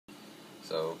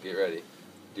So get ready.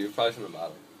 Do it probably from the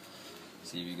bottom.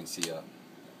 See if you can see up.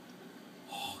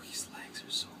 Oh, his legs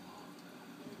are so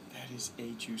long. That is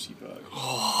a juicy bug.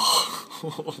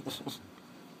 Oh,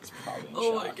 It's probably in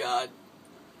oh my shock. god.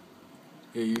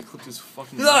 Yeah, you clipped his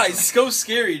fucking. Ah, it's so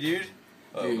scary, dude.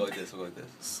 Oh, Dude. we'll go like this. We'll go like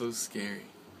this. So scary.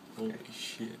 Holy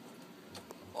shit.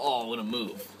 Oh, what a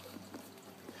move.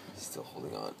 He's still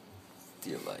holding on.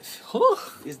 Dear life.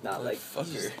 He's not like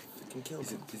Fucker. freaking killed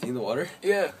him. Is he in the water?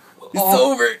 Yeah. It's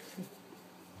over.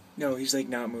 No, he's like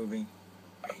not moving.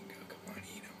 Rango, come on,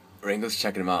 eat him. Rango's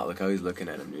checking him out. Look how he's looking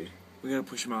at him, dude. We gotta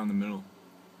push him out in the middle.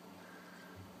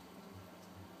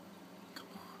 Come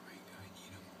on, Rango,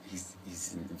 eat him.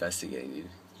 He's investigating, dude.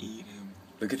 Eat him.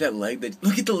 Look at that leg.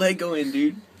 Look at the leg go in,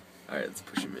 dude. All right, let's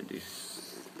push him in, dude.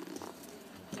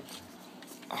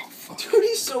 Oh, fuck. Dude,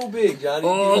 he's so big, Johnny.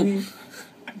 Oh. He's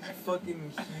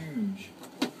fucking huge.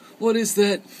 What is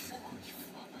that?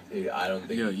 Dude, I don't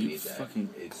think Yo, he can you eat that. fucking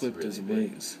It's clipped really his big.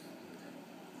 wings.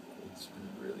 It's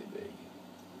really big.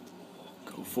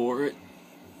 Go for it.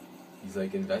 He's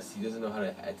like he doesn't know how to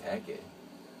attack it.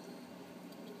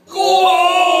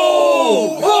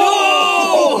 Oh!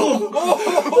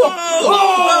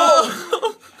 Oh!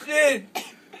 Shit!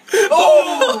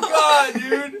 Oh god,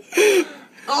 dude!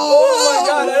 Oh my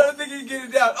god, I don't think he can get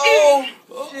it down. Oh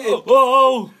shit!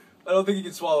 Oh! I don't think he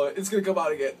can swallow it. It's gonna come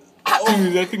out again.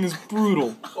 Dude, that thing is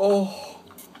brutal. Oh!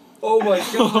 Oh my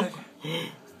god!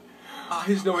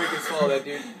 There's no way he can swallow that,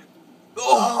 dude.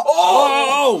 Oh!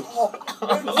 Oh!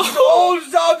 Oh!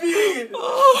 Stop eating it!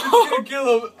 It's gonna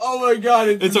kill him. Oh my god,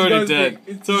 It's already disgusting. dead.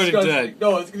 It's already disgusting. dead.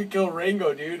 No, it's gonna kill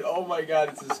Rango, dude. Oh my god,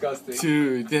 it's disgusting.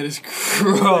 Dude, that is It's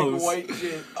gross. like white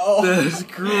shit. Oh, That is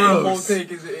the whole gross.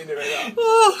 tank is in it right now.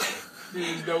 Oh. Dude,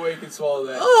 there's no way he can swallow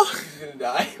that. Oh. He's gonna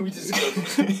die. We just killed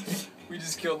him. We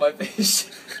just killed my fish.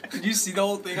 Did you see the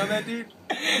whole thing on that, dude?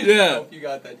 I Yeah. hope you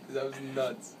got that, because that was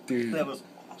nuts. Dude. That was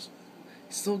awesome.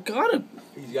 Still got it.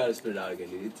 He's gotta spit it out again,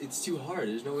 dude. It's too hard.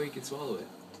 There's no way he can swallow it.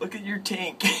 Look at your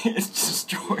tank. It's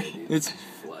destroyed. Dude, It's-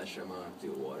 flesh. I'm gonna have to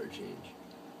do a water change.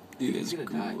 Dude, He's it's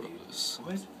gonna die, dude. gross.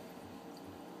 What?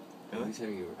 He's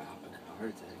having a heart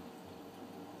attack.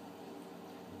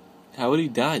 How would he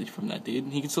die from that, dude?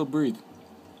 He can still breathe.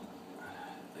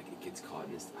 Like it gets caught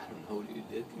in his. I don't know, dude.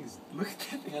 That thing's, look at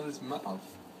that thing on his mouth.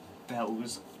 That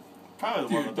was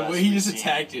probably one of Dude, the the best way he we've just seen.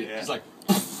 attacked it, Yeah. just like,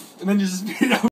 and then just spit it out.